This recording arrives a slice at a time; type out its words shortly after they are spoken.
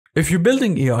If you're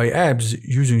building AI apps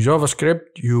using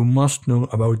JavaScript, you must know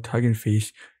about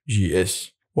HuggingFace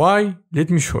Js. Why? Let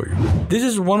me show you. This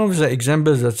is one of the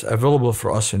examples that's available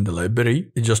for us in the library.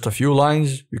 It's just a few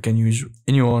lines. You can use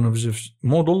any one of this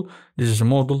model. This is a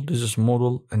model, this is a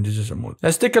model, and this is a model.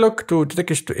 Let's take a look to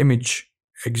text to image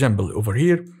example over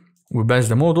here. We pass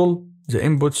the model, the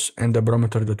inputs, and the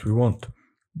parameter that we want.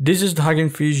 This is the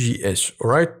HuggingFace JS,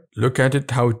 alright? Look at it,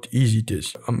 how easy it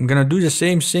is. I'm gonna do the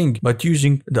same thing, but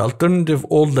using the alternative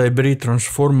old library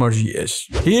Transformer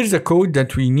JS. Here's the code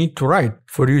that we need to write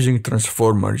for using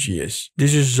Transformer JS.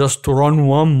 This is just to run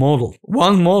one model.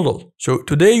 So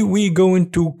today we're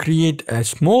going to create a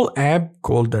small app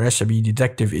called the Recipe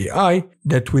Detective AI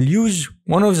that will use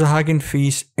one of the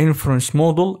HuggingFace inference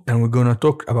model, and we're gonna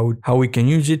talk about how we can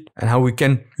use it and how we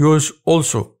can use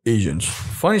also agents.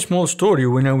 Funny small story,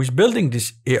 when I was building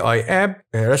this AI app,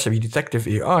 Recipe Detective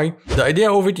AI, the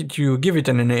idea of it is you give it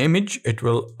an image, it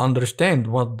will understand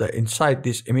what the inside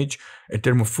this image in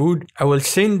terms of food. I will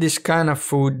send this kind of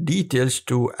food details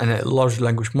to a large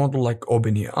language model like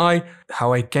OpenAI,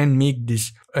 how I can make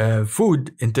this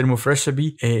food in terms of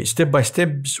recipe, step by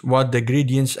step, what the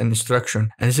ingredients and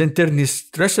instruction, and then turn this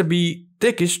recipe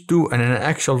text to an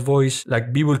actual voice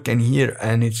like people can hear,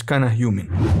 and it's kind of human.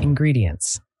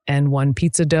 Ingredients: N1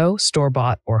 pizza dough,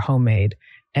 store-bought or homemade,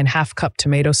 and ½ cup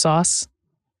tomato sauce,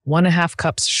 1½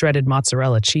 cups shredded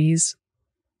mozzarella cheese,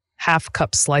 ½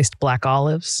 cup sliced black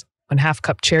olives, 1/2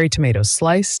 cup cherry tomatoes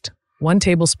sliced, 1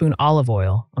 tablespoon olive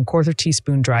oil, 1/4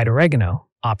 teaspoon dried oregano,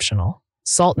 optional,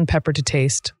 salt and pepper to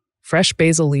taste, fresh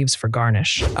basil leaves for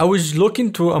garnish. I was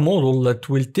looking to a model that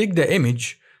will take the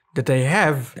image that I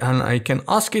have and I can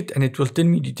ask it and it will tell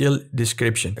me detailed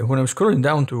description. When I'm scrolling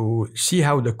down to see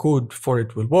how the code for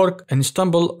it will work, and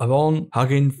stumble upon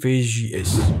HuggingFace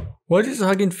JS. What is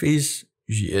HuggingFace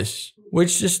JS?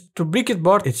 Which is, to break it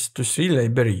apart, it's to 3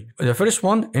 library. The first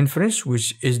one, inference,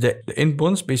 which is the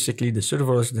endpoints, basically the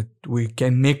servers that we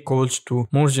can make calls to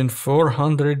more than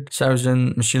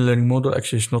 400,000 machine learning model.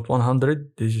 Actually, it's not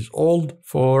 100. This is old.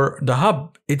 For the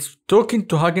hub, it's talking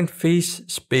to HuggingFace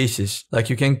spaces. Like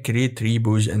you can create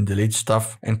repos and delete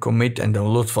stuff and commit and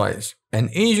download files. And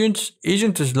agent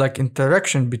is like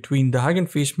interaction between the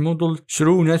HuggingFace model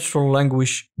through natural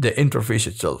language, the interface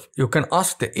itself. You can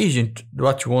ask the agent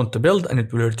what you want to build and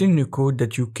it will return you code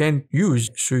that you can use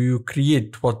so you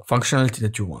create what functionality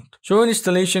that you want. So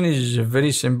installation is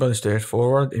very simple,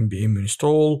 straightforward, npm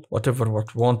install, whatever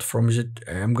what you want from it.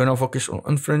 I'm gonna focus on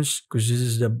inference because this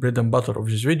is the bread and butter of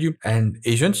this video, and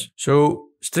agents. So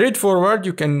straightforward,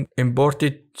 you can import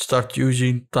it, start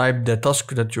using, type the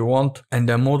task that you want and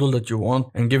the model that you want,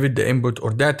 and give it the input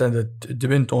or data that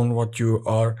depend on what you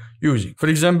are using. For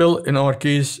example, in our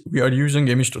case, we are using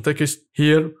image to text.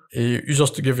 Here, you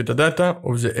just give it the data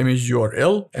of the image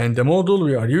URL, and the model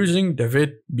we are using, the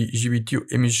GPT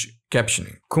image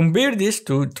captioning. Compare this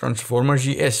to Transformer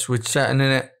JS, which is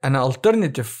an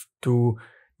alternative to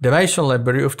the Python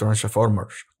library of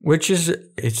transformers, which is,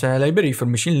 it's a library for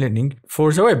machine learning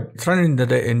for the web. It's running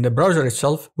in the browser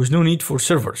itself with no need for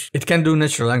servers. It can do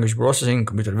natural language processing,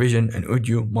 computer vision, and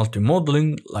audio,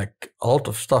 multi-modeling, like a lot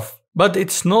of stuff. But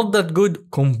it's not that good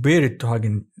compared to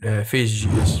HuggingFace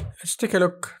JS. Let's take a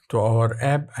look to our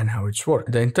app and how it's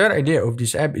worked. The entire idea of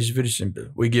this app is very simple.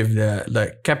 We give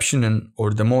the caption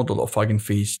or the model of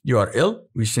HuggingFace URL.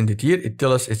 We send it here. It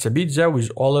tells us it's a pizza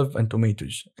with olive and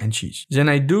tomatoes and cheese. Then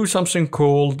I do something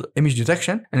called image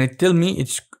detection, and it tells me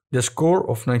it's the score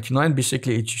of 99.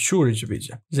 Basically, it's sure it's a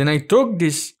pizza. Then I took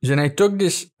this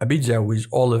a pizza with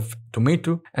olive,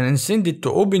 tomato, and then send it to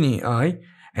OpenAI,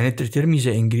 and it returns me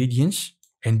the ingredients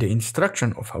and the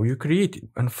instruction of how you create it.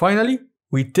 And finally,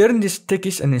 we turn this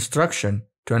text and instruction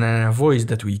to a voice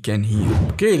that we can hear.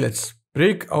 Okay, let's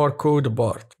break our code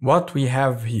apart. What we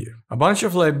have here, a bunch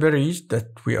of libraries that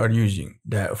we are using.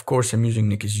 Of course, I'm using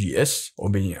Next.js,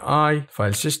 OpenAI,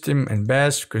 file system, and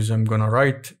Bash, because I'm gonna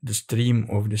write the stream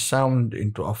of the sound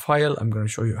into a file. I'm gonna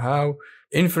show you how.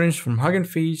 Inference from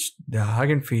HuggingFace, the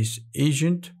HuggingFace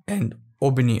agent, and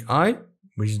OpenAI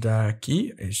with the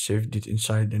key. I saved it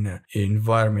inside an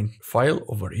environment file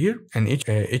over here. And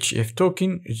HF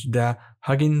token is the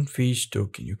HuggingFace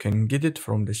token. You can get it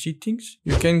from the settings.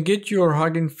 You can get your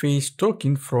HuggingFace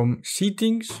token from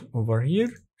settings over here,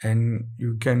 and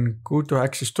you can go to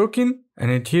access token,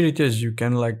 and here it is. You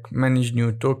can like manage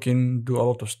new token, do a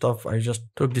lot of stuff. I just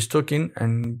took this token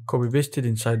and copy pasted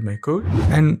inside my code,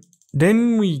 and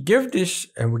then we give this,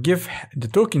 we give the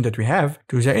token that we have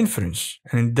to the inference,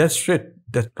 and that's it.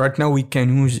 That right now we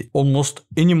can use almost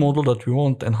any model that we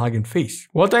want in HuggingFace.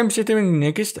 What I'm setting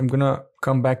next, I'm gonna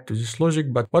come back to this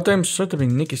logic, but what I'm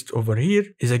setting next over here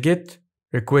is a get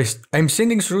request. I'm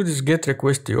sending through this get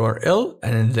request URL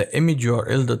and the image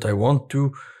URL that I want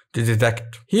to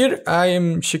detect. Here I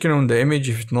am checking on the image.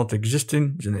 If it's not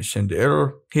existing, then I send the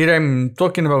error. Here I'm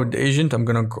talking about the agent. I'm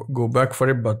gonna go back for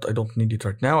it, but I don't need it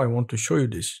right now. I want to show you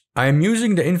this. I'm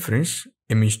using the inference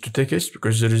image to text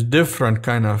because there is different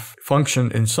kind of function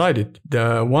inside it.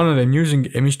 The one that I'm using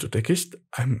image to text,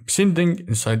 I'm sending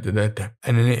inside the data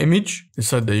and an image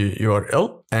inside the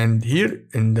URL. And here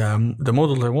in the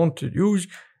model I want to use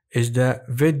is the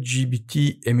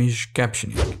VidGPT image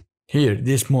captioning. Here,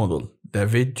 this model, the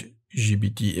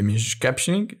VidGPT image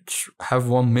captioning, it's have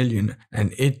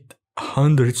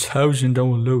 1,800,000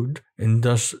 download in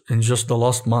just the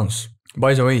last month.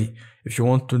 By the way, if you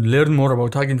want to learn more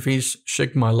about Hugging Face,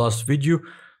 check my last video.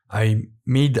 I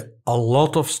made a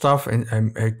lot of stuff and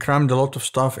I crammed a lot of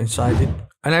stuff inside it.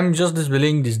 And I'm just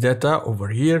displaying this data over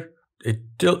here.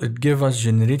 It gives us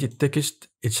generated text.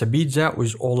 It's a pizza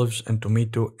with olives and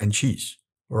tomato and cheese.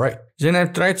 Alright. Then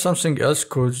I've tried something else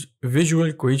called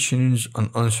visual questions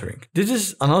and answering. This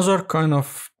is another kind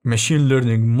of machine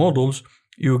learning models.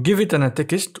 You give it a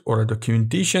text or a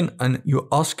documentation and you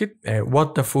ask it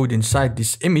what the food inside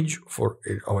this image for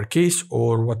our case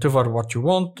or whatever what you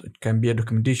want. It can be a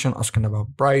documentation asking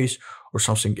about price or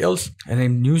something else. And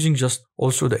I'm using just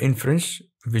also the inference,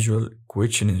 visual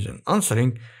questions and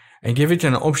answering, and give it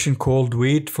an option called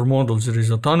wait for models. There is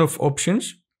a ton of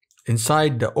options.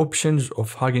 Inside the options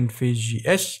of HuggingFace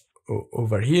Js,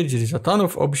 over here, there is a ton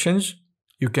of options.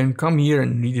 You can come here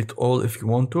and read it all if you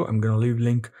want to. I'm going to leave a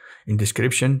link in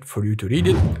description for you to read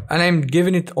it. And I'm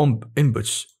giving it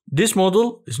inputs. This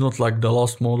model is not like the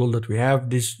last model that we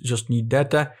have. This just need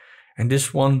data. And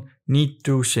this one need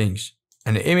two things,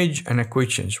 an image and a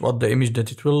questions. What the image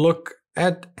that it will look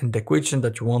at and the question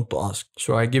that you want to ask.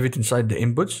 So I give it inside the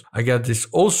inputs. I got this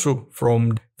also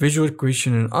from visual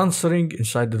question and answering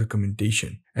inside the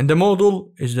documentation. And the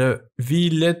model is the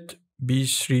VLET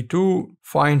B32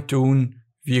 fine-tune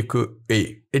vehicle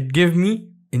A. It gave me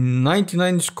a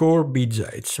 99 score pizza.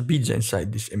 It's a pizza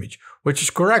inside this image, which is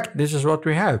correct. This is what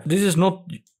we have. This is not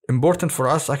important for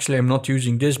us. Actually, I'm not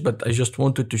using this, but I just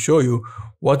wanted to show you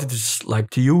what it is like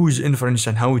to use inference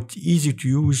and how it's easy to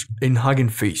use in Hugging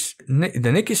Face.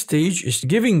 The next stage is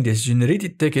giving this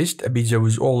generated text, a pizza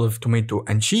with olive, tomato,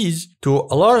 and cheese, to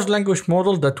a large language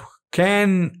model that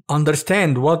can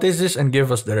understand what is this and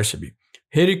give us the recipe.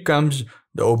 Here it comes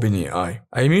the OpenAI.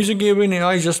 I'm using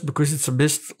OpenAI just because it's the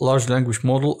best large language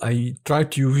model. I try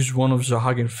to use one of the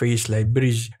Hugging Face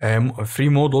libraries, free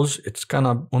models. It's kind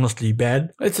of honestly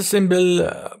bad. It's a simple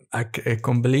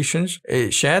compilations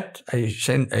chat.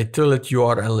 I tell it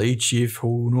URL chief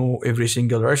who know every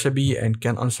single recipe and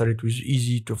can answer it with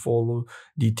easy to follow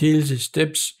details,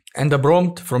 steps. And the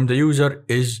prompt from the user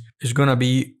is gonna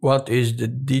be what is the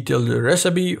detailed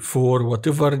recipe for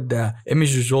whatever the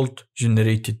image result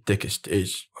generated text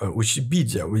is, which is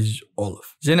pizza with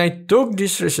olive. Then I took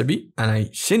this recipe and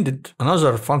I send it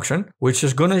another function which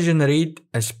is gonna generate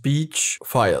a speech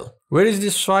file. Where is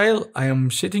this file? I am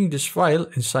setting this file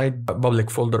inside a public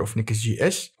folder of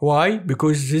Next.js. Why?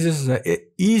 Because this is the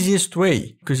easiest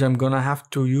way, because I'm gonna have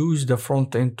to use the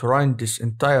front end to run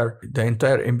the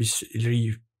entire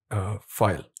MP3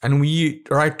 file, and we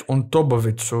write on top of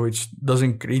it so it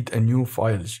doesn't create a new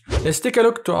files. Let's take a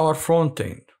look to our front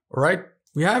end. Right,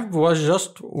 we have was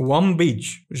just one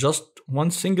page, just one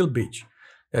single page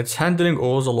that's handling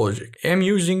all the logic. I'm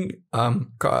using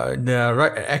the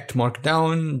React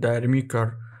Markdown, the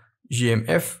Remaker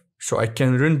GMF, so I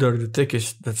can render the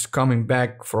text that's coming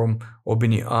back from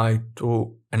OpenAI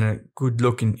to a good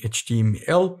looking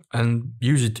HTML and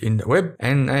use it in the web.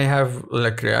 And I have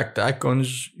like React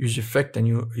icons, use effect, and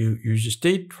you use the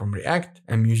state from React.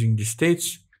 I'm using the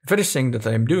states. The first thing that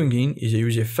I'm doing is a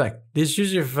use effect. This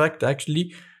use effect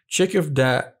actually check if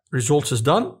the results is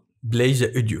done, play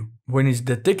the audio. When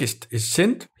the text is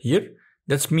sent here,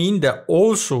 that means that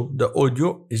also the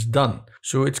audio is done.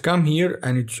 So it's come here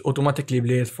and it's automatically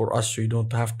played for us, so you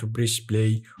don't have to press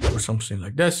play or something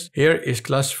like this. Here is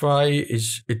classify,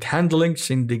 is it handling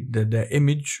sending the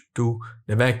image to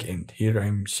the backend. Here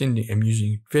I'm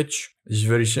using fetch. It's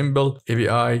very simple.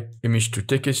 API image to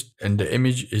text, and the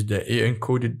image is the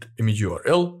encoded image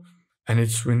URL. And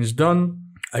it's when it's done,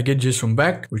 I get JSON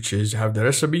back, which is have the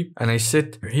recipe, and I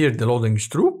set here the loading is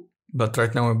true, but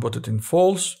right now I put it in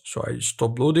false, so I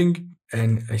stop loading,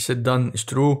 and I set done is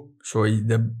true, so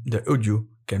the audio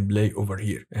can play over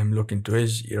here. I'm looking to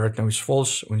his, right now it's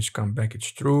false, when it's come back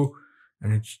it's true,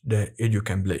 and the audio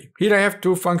can play. Here I have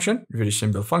two functions, very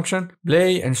simple function,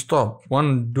 play and stop.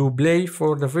 One do play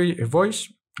for the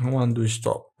voice, I want to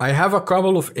stop. I have a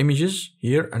couple of images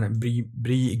here and a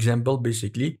pre-example,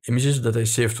 basically images that I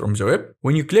saved from the web.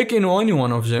 When you click in any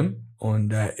one of them on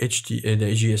the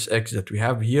JSX that we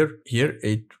have here,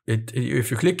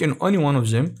 if you click in any one of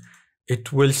them,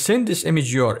 it will send this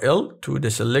image URL to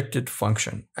the selected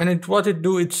function. And what it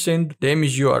do, it send the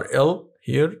image URL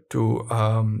here to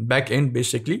backend,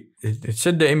 basically. It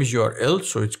set the image URL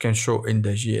so it can show in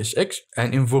the JSX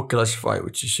and invoke classify,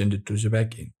 which is send it to the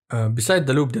backend. Beside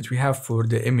the loop that we have for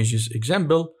the images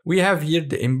example, we have here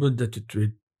the input that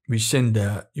we send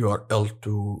the URL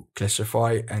to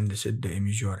classify and set the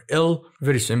image URL.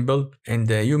 Very simple. And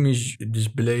the image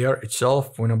displayer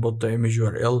itself, when I put the image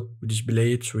URL, we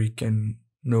display it so we can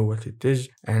know what it is.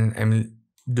 And I'm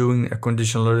doing a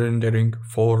conditional rendering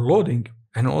for loading.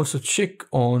 And also check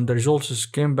on the results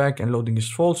came back and loading is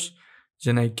false.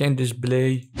 Then I can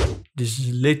display this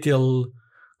little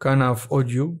kind of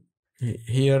audio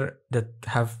here that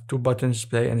have two buttons,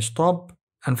 play and stop.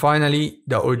 And finally,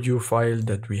 the audio file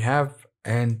that we have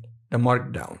and the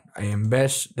markdown. I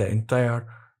embed the entire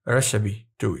recipe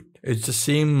to it. It's the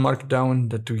same markdown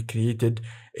that we created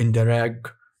in the RAG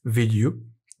video,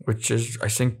 which is, I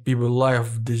think people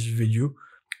love this video.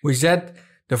 With that,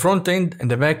 the front end and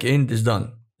the back end is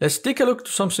done. Let's take a look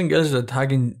to something else that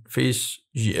HuggingFace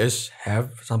Js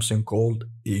have, something called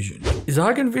agent. The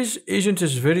HuggingFace agent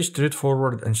is very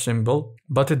straightforward and simple,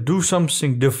 but it do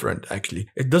something different actually.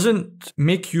 It doesn't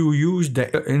make you use the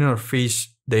interface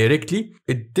directly,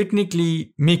 it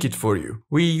technically make it for you.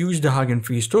 We use the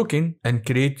HuggingFace token and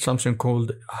create something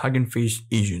called HuggingFace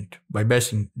agent by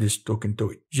passing this token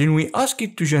to it. Then we ask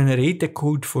it to generate a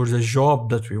code for the job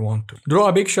that we want to. Draw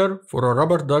a picture for a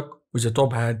rubber duck with a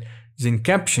top hat, then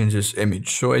caption this image.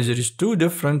 So as there is two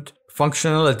different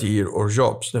functionality here or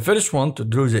jobs. The first one to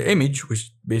draw the image,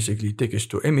 which basically text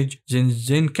to image,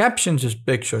 then caption this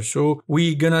picture. So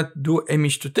we gonna do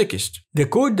image to text. The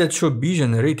code that should be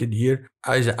generated here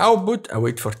as an output, I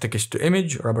wait for text to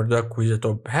image, rubber duck with a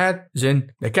top hat,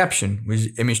 then the caption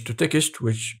with image to text,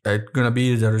 which is gonna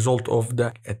be the result of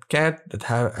the cat that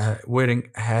have wearing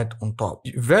a hat on top.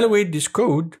 Evaluate this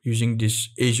code using this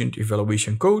agent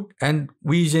evaluation code, and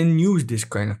we then use this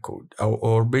kind of code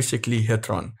or basically hit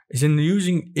run. Then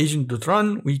using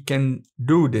agent.run, we can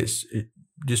do this.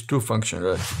 These two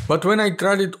functions. But when I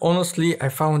tried it, honestly, I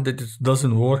found that it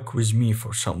doesn't work with me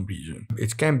for some reason.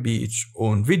 It can be its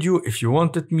own video. If you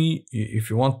want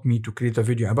me to create a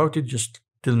video about it, just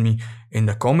tell me in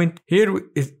the comment. Here,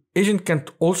 agent can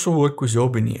also work with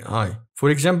OpenAI.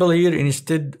 For example, here,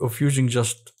 instead of using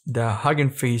just the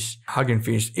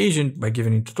HuggingFace agent by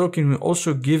giving it a token, we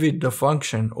also give it the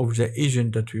function of the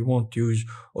agent that we want to use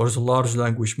or the large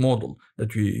language model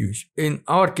that we use. In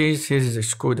our case, here is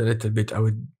this code a little bit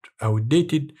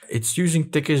outdated. It's using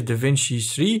text DaVinci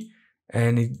 3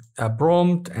 and a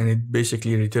prompt, and it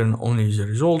basically returns only the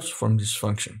results from this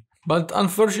function. But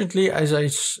unfortunately, as I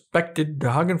expected, the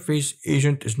HuggingFace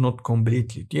agent is not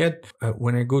completed yet.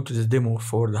 When I go to the demo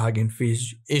for the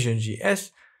HuggingFace agent JS,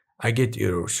 I get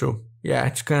error. So yeah,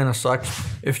 it's kind of sucks.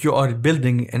 If you are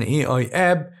building an AI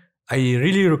app, I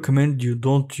really recommend you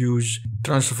don't use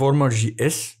Transformer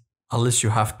JS unless you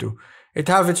have to. It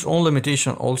have its own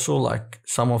limitation also, like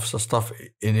some of the stuff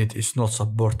in it is not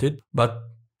supported, but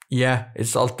yeah,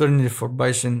 it's alternative for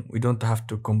Python. We don't have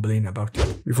to complain about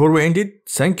it. Before we end it,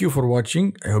 thank you for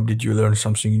watching. I hope that you learned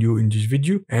something new in this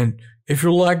video. And if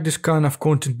you like this kind of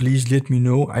content, please let me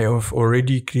know. I have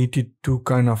already created two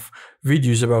kind of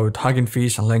videos about Hugging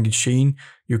Face and language chain.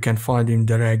 You can find in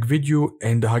the RAG video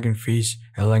and the Hugging Face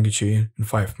and language chain in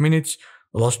 5 minutes.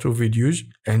 The last two videos.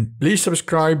 And please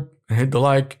subscribe and hit the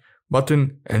like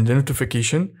button and the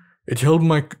notification. It helped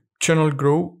my channel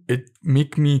grow. It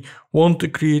make me want to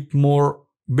create more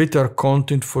better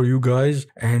content for you guys,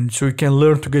 and so we can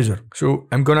learn together. So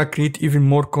I'm gonna create even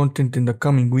more content in the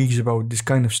coming weeks about this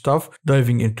kind of stuff,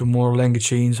 diving into more language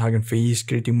chains, Hugging Face,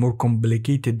 creating more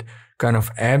complicated kind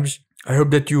of apps. I hope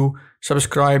that you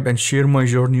subscribe and share my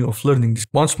journey of learning.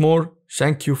 Once more,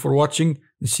 thank you for watching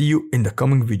and see you in the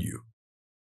coming video.